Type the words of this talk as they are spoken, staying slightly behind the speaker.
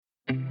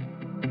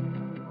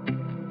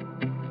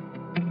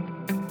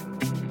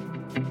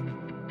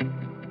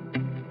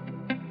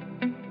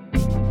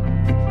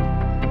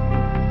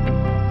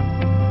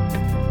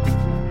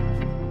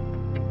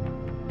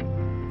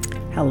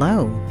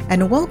Hello,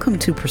 and welcome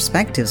to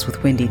Perspectives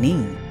with Wendy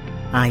Neen.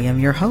 I am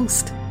your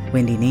host,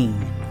 Wendy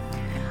Neen.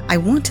 I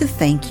want to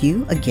thank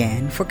you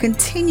again for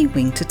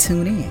continuing to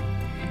tune in.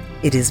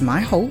 It is my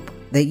hope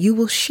that you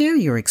will share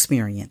your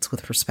experience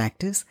with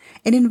Perspectives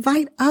and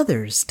invite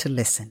others to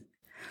listen,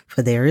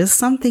 for there is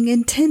something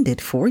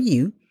intended for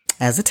you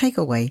as a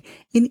takeaway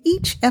in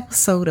each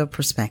episode of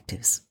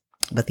Perspectives.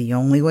 But the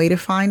only way to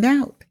find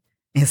out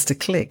is to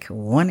click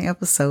one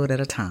episode at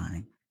a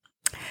time.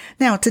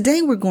 Now,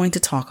 today we're going to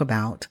talk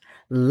about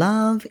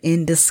love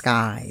in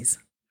disguise.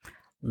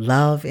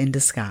 Love in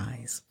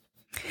disguise.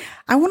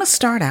 I want to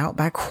start out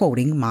by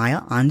quoting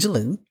Maya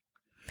Angelou.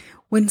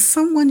 When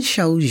someone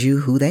shows you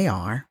who they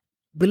are,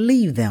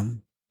 believe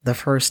them the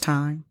first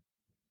time.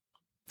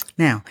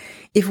 Now,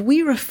 if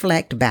we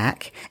reflect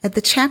back at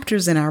the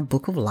chapters in our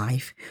book of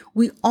life,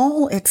 we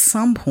all at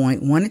some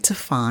point wanted to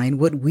find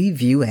what we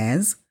view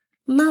as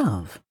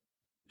love.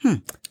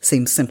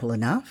 Seems simple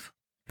enough.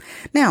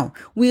 Now,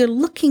 we are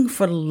looking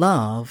for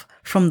love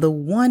from the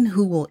one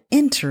who will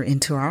enter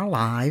into our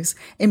lives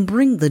and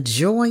bring the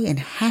joy and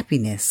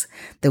happiness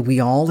that we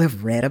all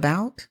have read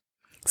about,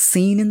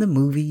 seen in the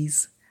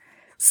movies,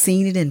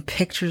 seen it in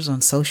pictures on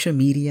social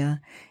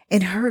media,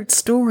 and heard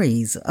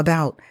stories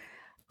about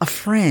a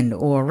friend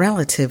or a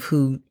relative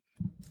who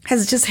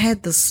has just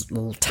had this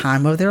little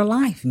time of their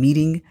life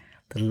meeting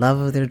the love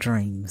of their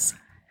dreams.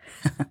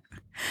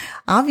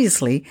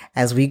 Obviously,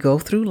 as we go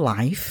through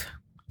life,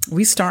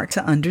 we start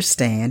to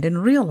understand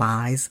and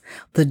realize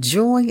the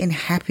joy and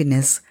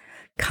happiness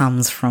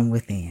comes from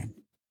within.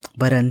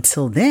 But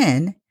until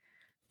then,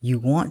 you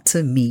want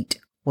to meet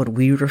what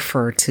we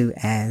refer to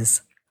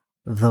as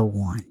the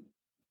one.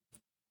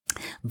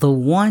 The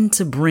one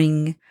to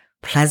bring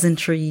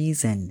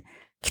pleasantries and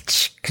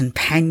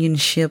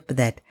companionship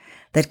that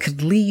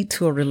could lead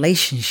to a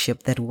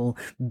relationship that will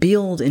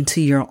build into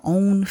your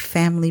own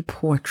family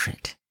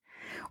portrait.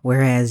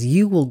 Whereas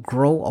you will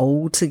grow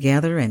old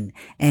together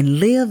and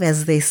live,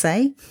 as they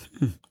say,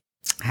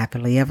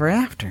 happily ever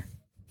after.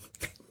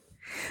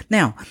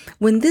 Now,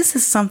 when this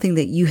is something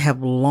that you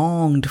have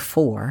longed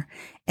for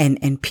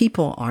and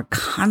people are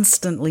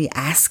constantly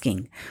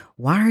asking,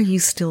 why are you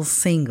still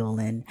single?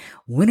 And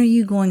when are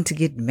you going to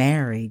get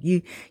married?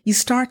 You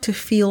start to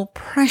feel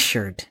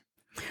pressured,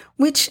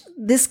 which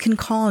this can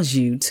cause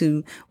you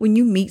to, when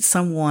you meet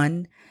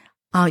someone,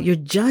 your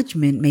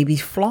judgment may be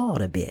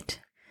flawed a bit.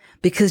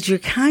 Because you're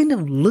kind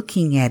of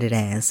looking at it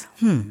as,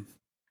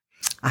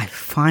 I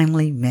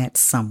finally met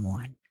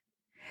someone.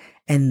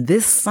 And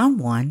this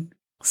someone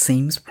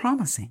seems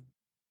promising.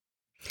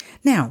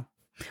 Now,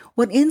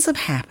 what ends up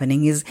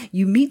happening is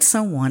you meet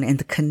someone and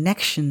the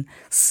connection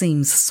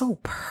seems so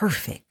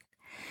perfect.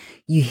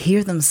 You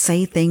hear them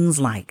say things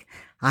like,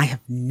 I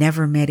have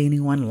never met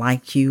anyone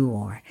like you,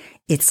 or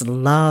it's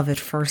love at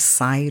first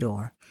sight,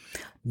 or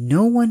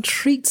no one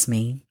treats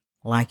me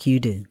like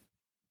you do.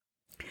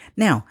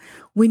 Now,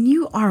 when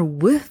you are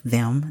with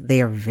them,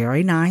 they are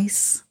very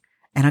nice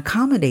and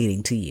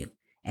accommodating to you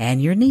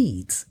and your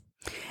needs.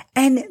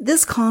 And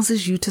this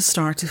causes you to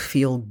start to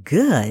feel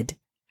good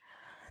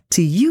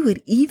to you,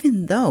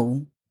 even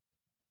though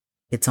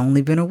it's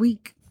only been a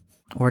week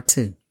or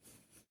two.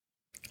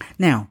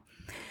 Now,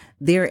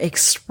 their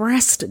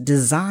expressed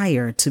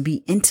desire to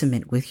be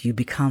intimate with you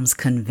becomes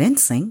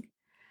convincing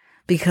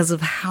because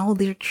of how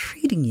they're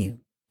treating you.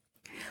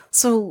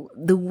 So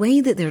the way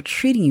that they're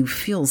treating you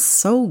feels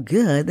so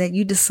good that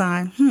you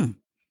decide,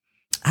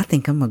 I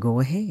think I'm going to go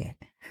ahead.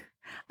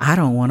 I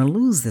don't want to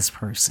lose this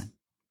person.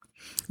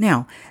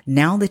 Now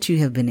that you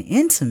have been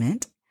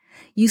intimate,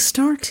 you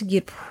start to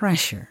get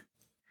pressure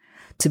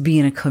to be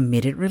in a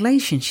committed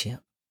relationship.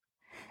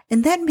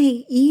 And that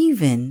may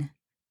even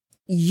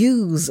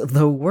use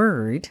the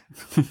word,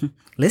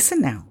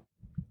 listen now,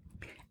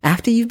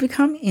 after you've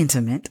become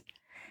intimate,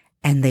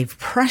 and they've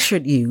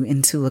pressured you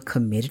into a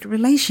committed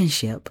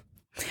relationship.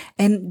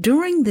 And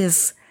during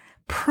this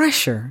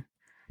pressure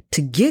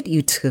to get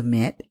you to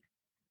commit,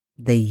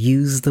 they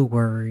use the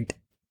word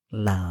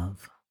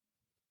love.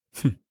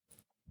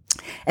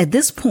 At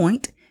this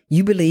point,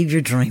 you believe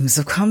your dreams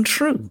have come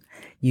true.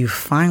 You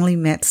finally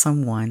met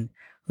someone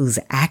who's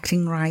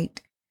acting right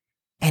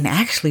and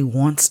actually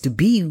wants to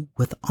be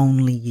with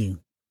only you.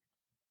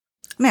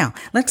 Now,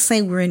 let's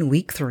say we're in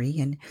week 3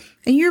 and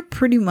you're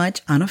pretty much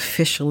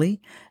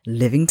unofficially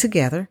living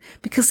together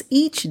because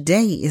each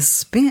day is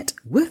spent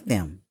with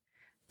them,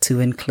 to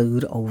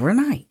include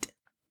overnight.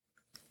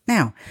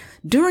 Now,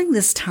 during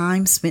this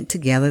time spent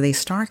together, they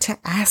start to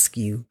ask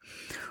you,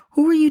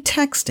 who are you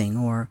texting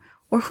or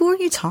who are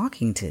you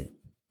talking to?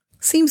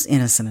 Seems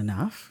innocent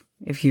enough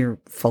if you're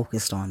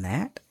focused on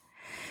that.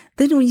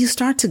 Then when you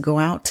start to go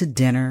out to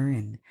dinner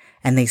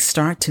and they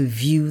start to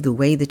view the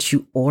way that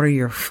you order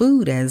your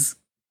food as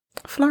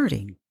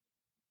flirting.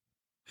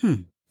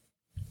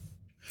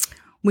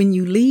 When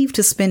you leave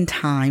to spend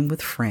time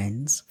with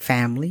friends,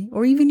 family,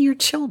 or even your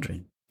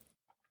children,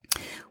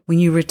 when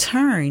you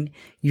return,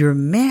 you're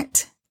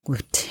met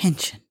with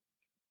tension.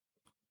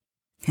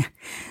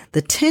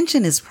 The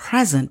tension is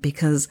present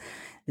because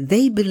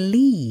they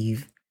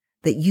believe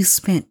that you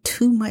spent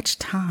too much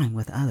time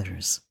with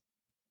others,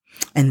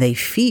 and they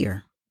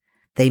fear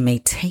they may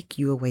take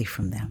you away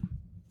from them.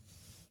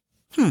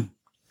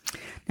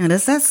 Now,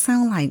 does that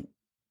sound like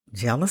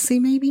jealousy,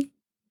 maybe?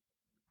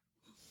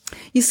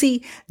 You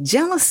see,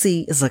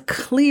 jealousy is a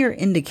clear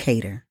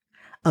indicator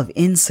of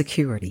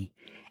insecurity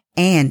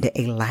and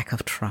a lack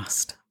of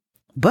trust.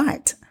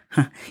 But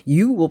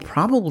you will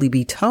probably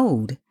be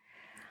told,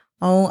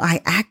 oh,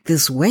 I act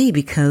this way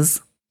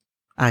because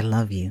I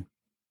love you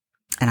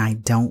and I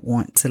don't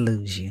want to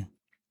lose you.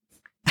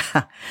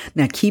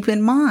 Now, keep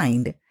in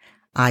mind,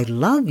 I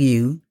love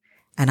you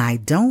and I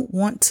don't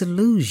want to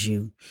lose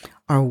you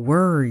are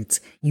words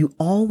you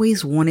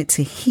always wanted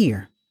to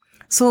hear.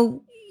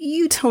 So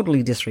you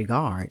totally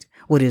disregard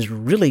what is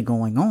really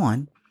going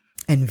on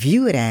and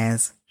view it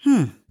as,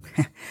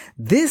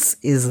 this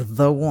is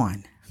the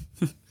one.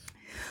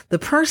 The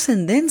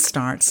person then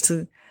starts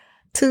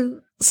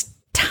to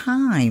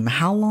time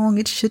how long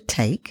it should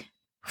take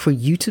for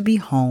you to be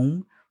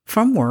home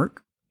from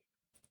work.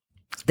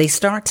 They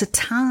start to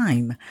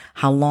time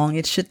how long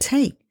it should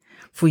take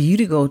for you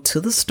to go to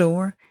the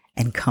store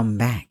and come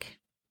back.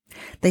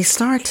 They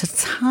start to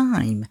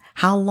time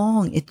how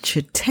long it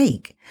should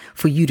take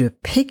for you to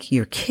pick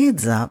your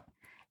kids up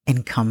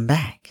and come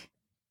back.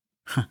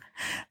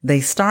 They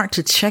start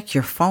to check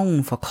your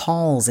phone for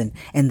calls and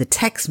the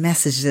text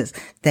messages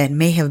that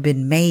may have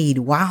been made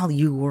while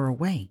you were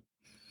away.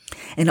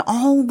 And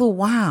all the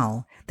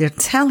while, they're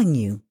telling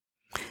you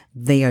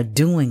they are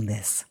doing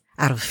this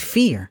out of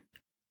fear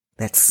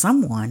that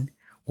someone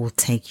will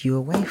take you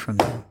away from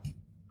them.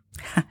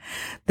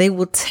 They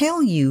will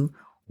tell you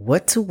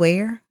what to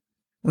wear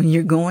when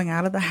you're going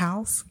out of the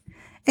house.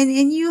 And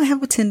you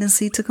have a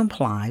tendency to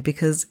comply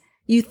because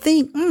you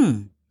think,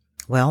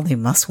 well, they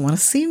must want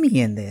to see me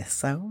in this,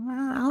 so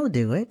I'll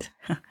do it.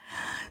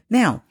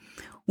 Now,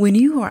 when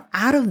you are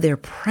out of their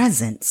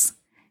presence,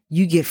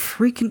 you get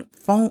frequent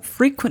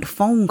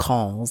phone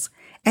calls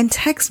and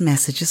text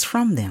messages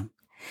from them,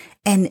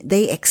 and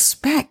they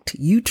expect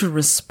you to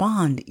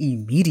respond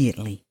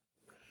immediately.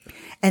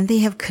 And they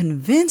have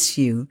convinced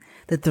you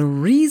that the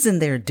reason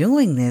they're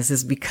doing this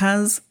is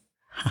because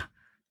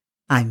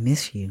I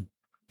miss you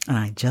and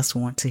I just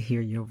want to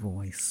hear your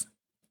voice.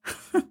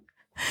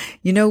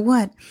 You know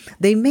what?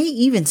 They may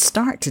even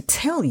start to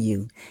tell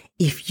you,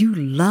 if you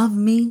love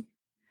me,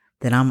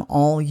 then I'm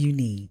all you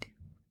need.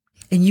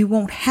 And you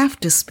won't have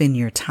to spend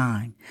your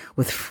time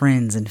with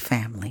friends and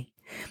family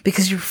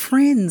because your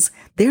friends,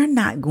 they're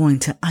not going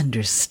to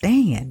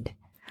understand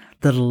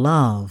the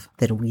love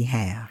that we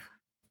have.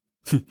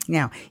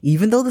 Now,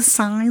 even though the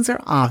signs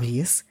are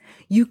obvious,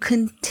 you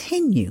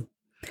continue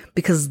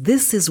because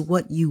this is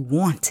what you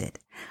wanted.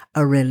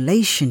 A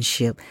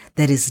relationship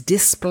that is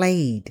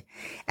displayed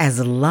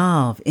as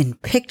love in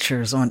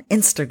pictures on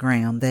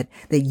Instagram that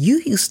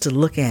you used to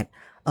look at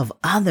of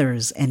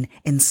others and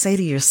say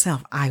to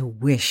yourself, I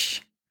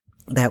wish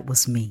that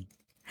was me.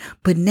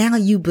 But now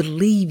you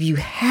believe you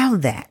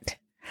have that.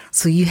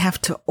 So you have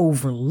to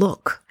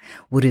overlook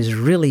what is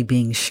really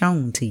being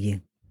shown to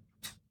you.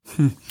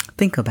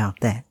 Think about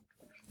that.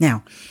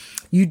 Now,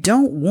 you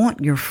don't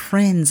want your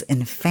friends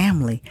and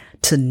family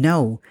to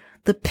know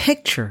the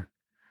picture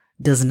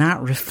does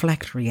not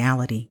reflect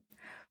reality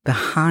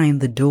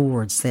behind the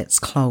doors that's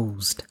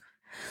closed.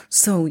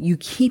 So you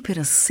keep it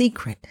a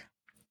secret.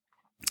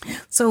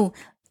 So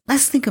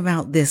let's think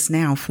about this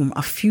now from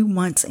a few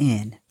months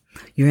in.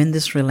 You're in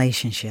this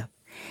relationship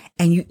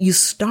and you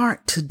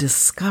start to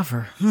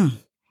discover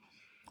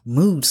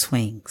mood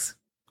swings.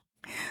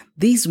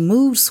 These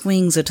mood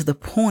swings are to the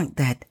point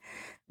that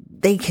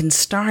they can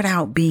start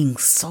out being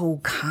so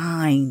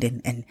kind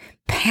and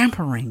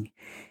pampering,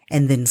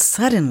 and then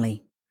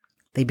suddenly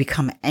they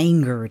become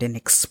angered and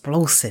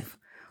explosive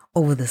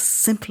over the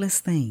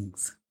simplest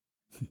things.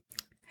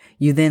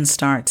 You then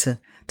start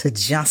to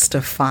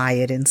justify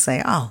it and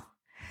say, oh,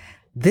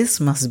 this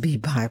must be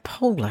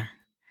bipolar.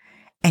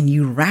 And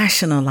you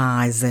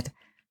rationalize that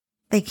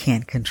they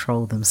can't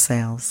control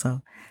themselves.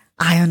 So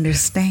I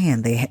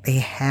understand they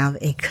have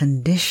a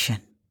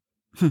condition.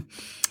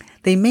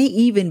 They may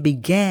even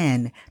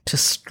begin to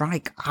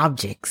strike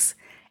objects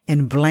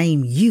and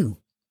blame you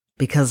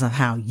because of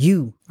how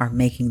you are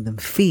making them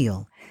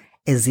feel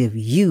as if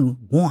you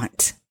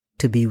want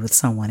to be with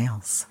someone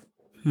else.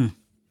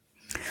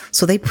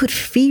 So they put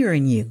fear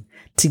in you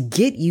to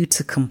get you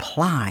to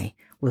comply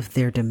with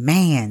their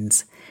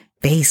demands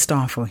based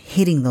off of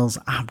hitting those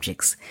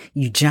objects.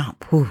 You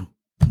jump, boom,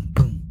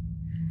 boom.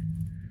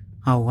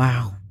 Oh,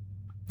 wow.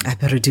 I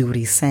better do what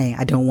he's saying.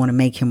 I don't want to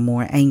make him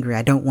more angry.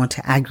 I don't want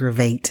to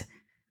aggravate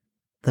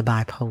the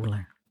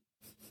bipolar.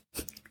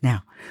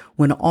 Now,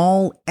 when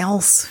all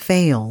else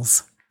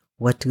fails,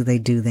 what do they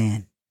do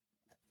then?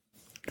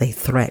 They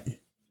threaten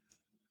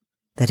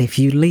that if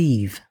you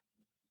leave,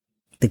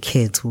 the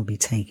kids will be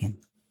taken.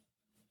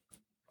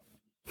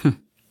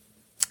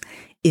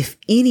 If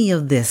any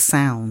of this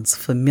sounds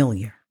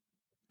familiar,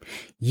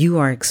 you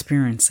are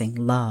experiencing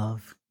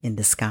love in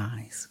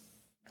disguise.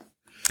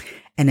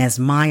 And as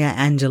Maya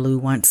Angelou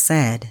once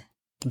said,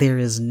 there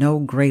is no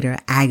greater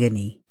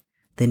agony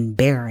than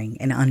bearing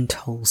an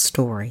untold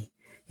story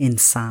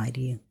inside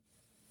you.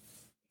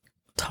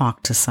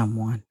 Talk to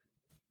someone.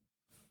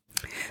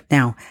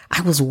 Now,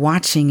 I was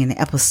watching an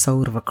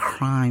episode of a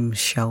crime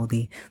show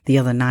the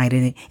other night,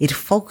 and it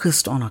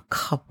focused on a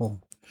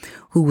couple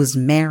who was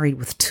married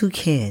with 2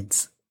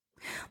 kids.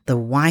 The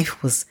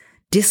wife was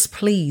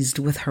displeased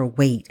with her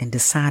weight and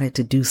decided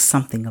to do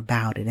something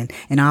about it.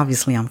 And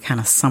obviously I'm kind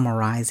of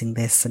summarizing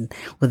this and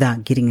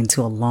without getting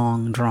into a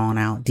long drawn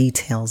out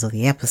details of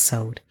the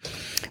episode.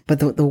 But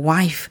the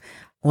wife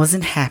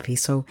wasn't happy,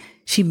 so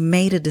she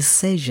made a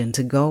decision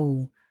to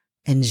go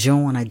and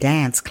join a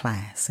dance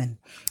class.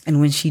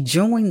 And when she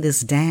joined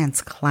this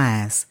dance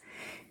class,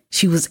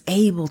 she was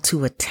able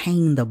to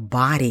attain the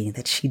body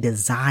that she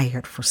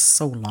desired for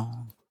so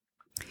long.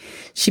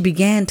 She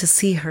began to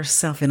see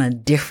herself in a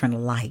different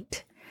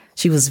light.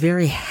 She was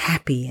very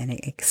happy and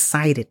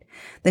excited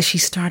that she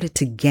started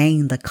to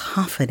gain the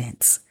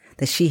confidence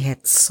that she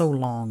had so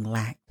long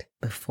lacked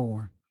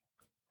before.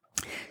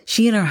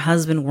 She and her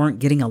husband weren't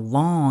getting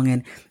along,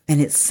 and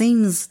it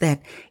seems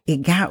that it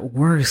got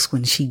worse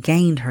when she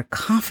gained her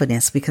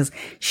confidence because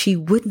she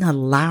wouldn't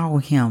allow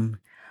him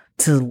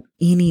to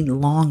any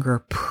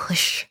longer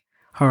push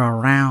her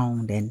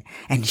around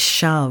and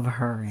shove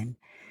her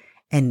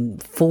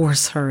and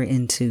force her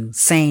into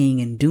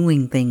saying and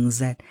doing things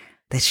that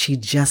she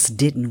just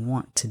didn't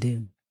want to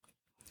do.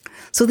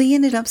 So they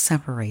ended up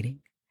separating.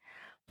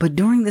 But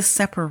during this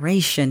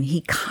separation, he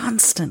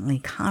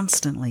constantly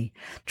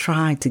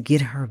tried to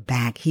get her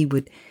back. He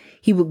would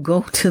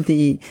go to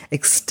the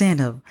extent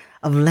of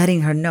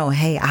letting her know,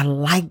 hey, I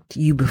liked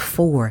you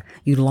before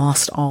you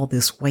lost all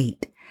this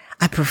weight.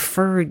 I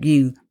preferred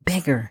you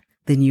bigger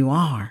than you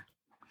are.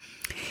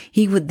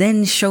 He would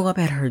then show up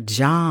at her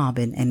job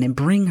and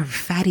bring her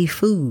fatty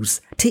foods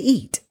to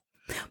eat.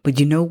 But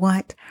you know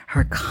what?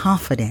 Her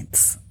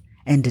confidence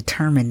and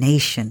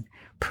determination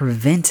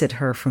prevented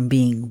her from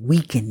being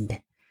weakened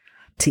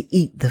to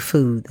eat the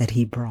food that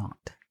he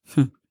brought.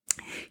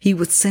 He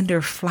would send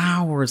her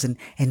flowers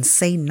and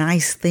say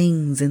nice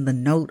things in the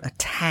note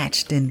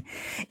attached. And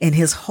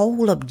his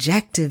whole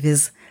objective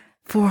is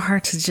for her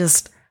to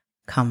just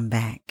come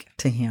back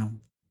to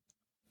him.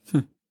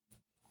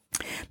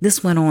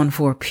 This went on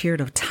for a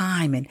period of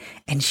time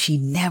and she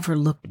never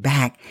looked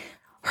back.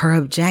 Her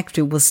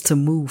objective was to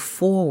move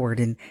forward.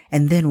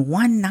 And then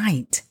one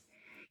night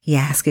he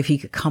asked if he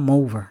could come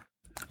over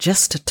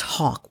just to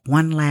talk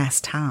one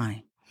last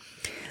time.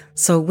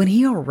 So when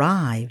he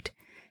arrived,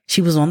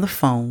 she was on the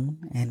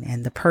phone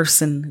and the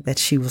person that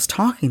she was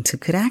talking to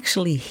could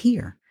actually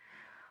hear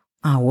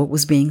what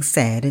was being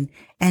said.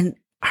 And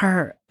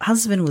her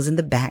husband was in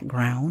the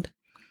background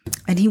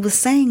and he was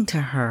saying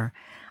to her,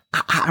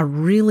 I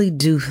really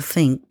do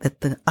think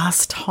that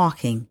us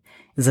talking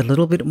is a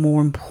little bit more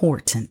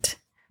important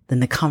than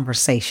the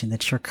conversation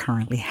that you're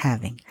currently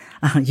having.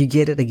 You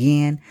get it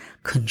again?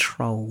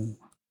 Control.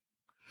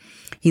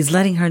 He's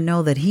letting her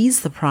know that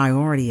he's the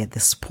priority at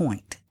this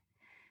point.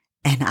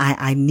 And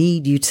I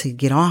need you to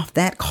get off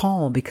that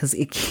call because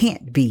it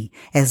can't be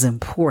as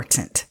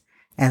important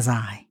as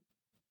I.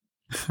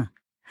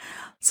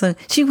 So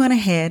she went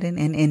ahead and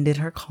ended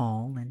her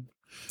call. And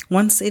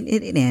once it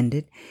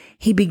ended,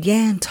 he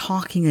began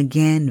talking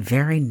again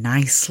very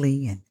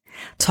nicely and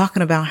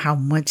talking about how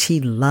much he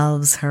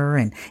loves her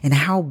and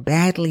how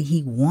badly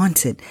he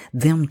wanted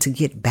them to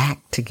get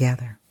back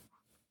together.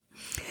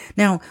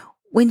 Now,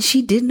 when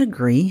she didn't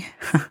agree,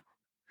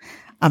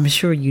 I'm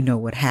sure you know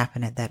what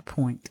happened at that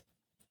point.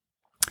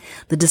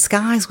 The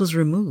disguise was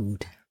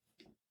removed.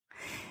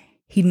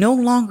 He no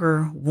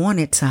longer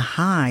wanted to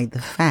hide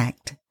the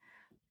fact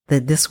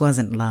that this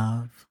wasn't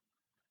love.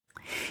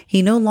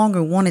 He no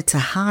longer wanted to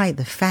hide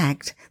the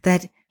fact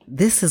that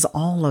this is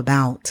all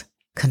about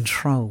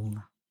control.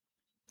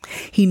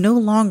 He no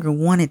longer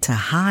wanted to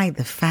hide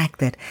the fact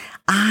that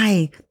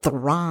I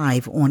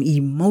thrive on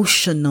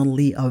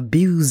emotionally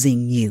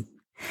abusing you.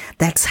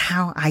 That's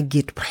how I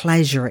get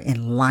pleasure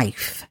in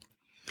life.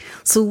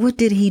 So what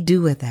did he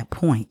do at that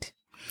point?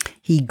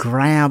 He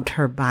grabbed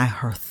her by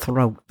her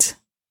throat.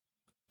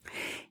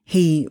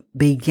 He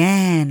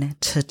began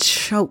to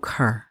choke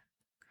her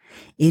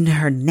in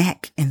her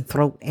neck and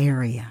throat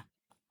area.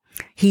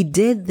 He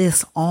did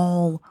this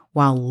all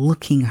while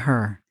looking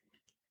her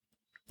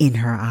in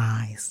her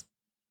eyes.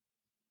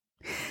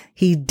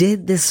 He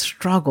did this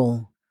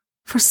struggle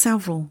for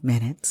several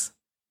minutes,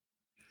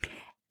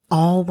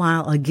 all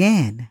while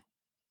again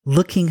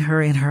looking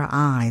her in her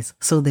eyes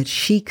so that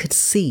she could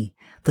see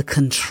the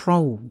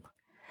control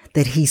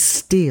that he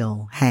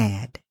still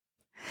had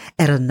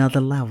at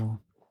another level.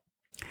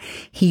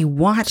 He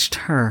watched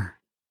her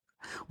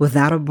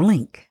without a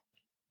blink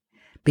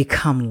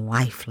become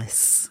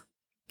lifeless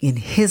in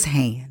his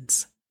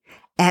hands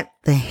at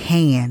the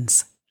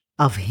hands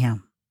of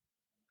him.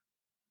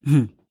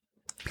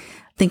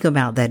 Think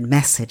about that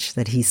message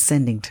that he's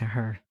sending to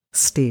her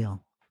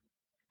still.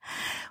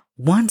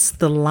 Once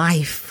the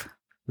life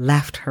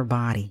left her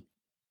body,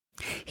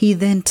 he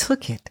then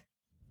took it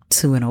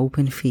to an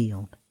open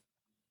field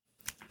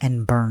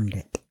and burned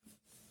it.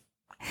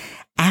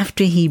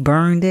 After he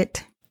burned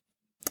it,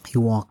 He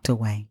walked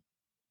away.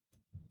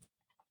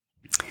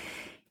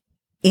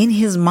 In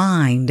his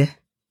mind,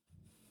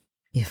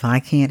 if I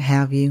can't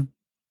have you,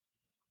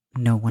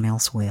 no one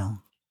else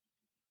will.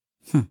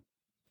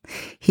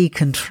 He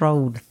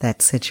controlled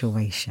that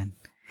situation.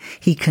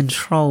 He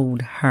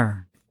controlled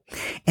her.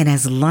 And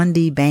as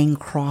Lundy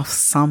Bancroft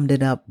summed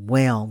it up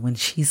well when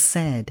she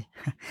said,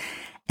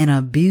 an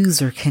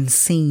abuser can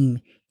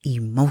seem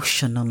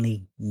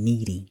emotionally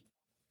needy.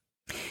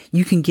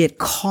 You can get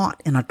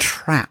caught in a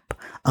trap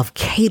of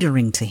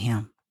catering to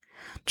him,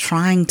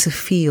 trying to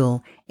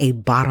fill a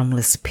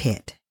bottomless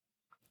pit.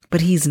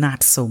 But he's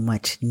not so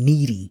much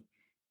needy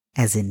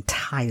as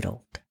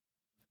entitled.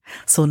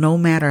 So no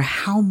matter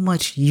how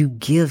much you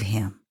give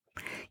him,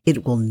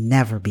 it will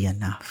never be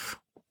enough.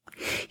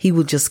 He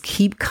will just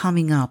keep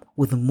coming up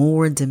with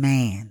more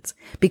demands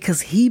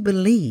because he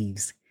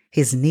believes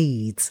his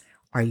needs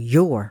are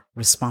your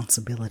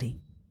responsibility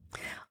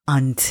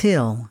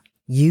until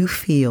you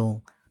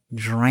feel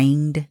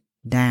drained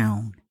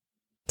down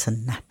to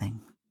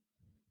nothing.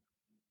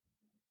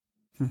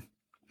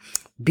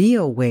 Be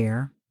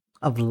aware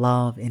of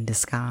love in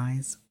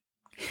disguise.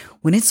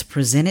 When it's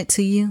presented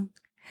to you,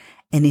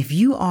 and if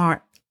you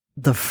are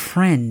the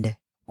friend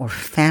or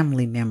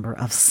family member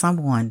of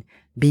someone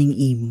being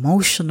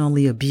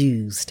emotionally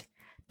abused,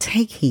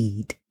 take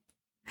heed.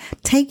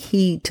 Take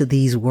heed to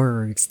these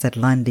words that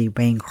Lundy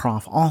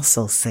Bancroft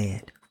also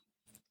said.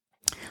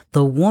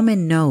 The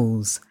woman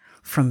knows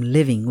from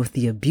living with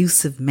the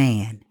abusive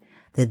man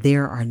that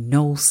there are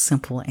no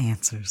simple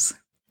answers.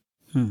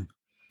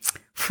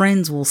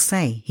 Friends will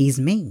say he's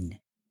mean,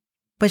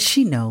 but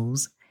she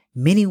knows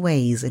many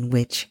ways in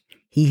which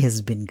he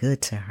has been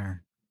good to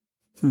her.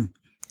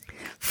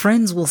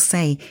 Friends will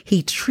say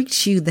he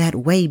treats you that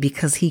way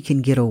because he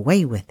can get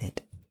away with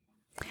it.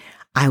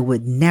 I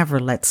would never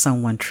let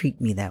someone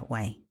treat me that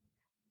way.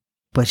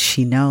 But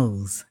she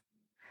knows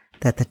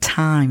that the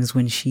times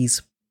when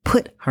she's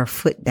put her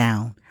foot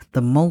down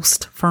the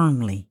most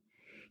firmly,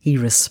 he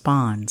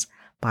responds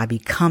by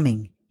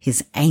becoming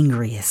his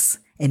angriest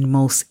and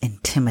most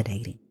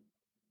intimidating.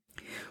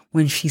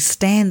 When she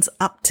stands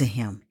up to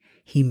him,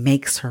 he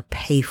makes her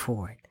pay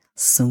for it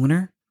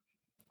sooner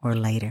or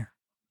later.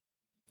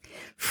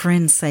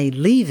 Friends say,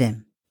 leave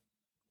him,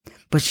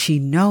 but she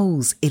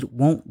knows it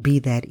won't be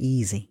that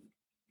easy.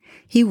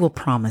 He will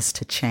promise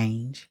to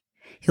change.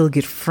 He'll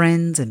get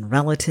friends and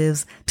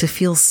relatives to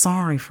feel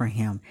sorry for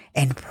him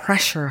and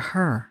pressure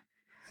her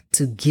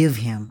to give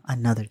him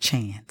another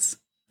chance.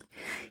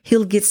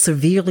 He'll get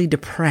severely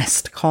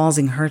depressed,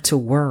 causing her to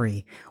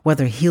worry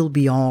whether he'll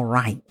be all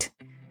right.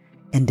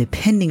 And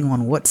depending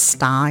on what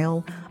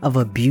style of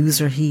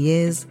abuser he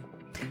is,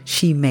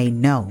 she may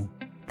know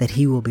that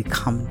he will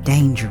become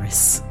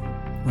dangerous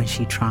when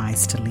she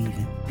tries to leave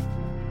him.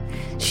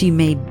 She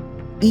may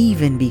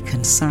even be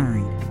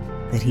concerned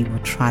that he will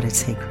try to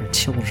take her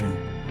children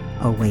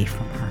away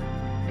from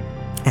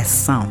her, as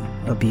some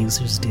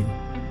abusers do.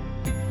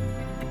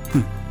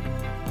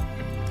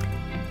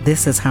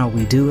 This is how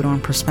we do it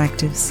on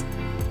Perspectives.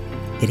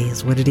 It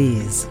is what it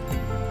is.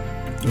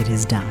 It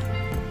is done.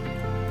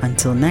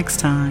 Until next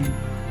time.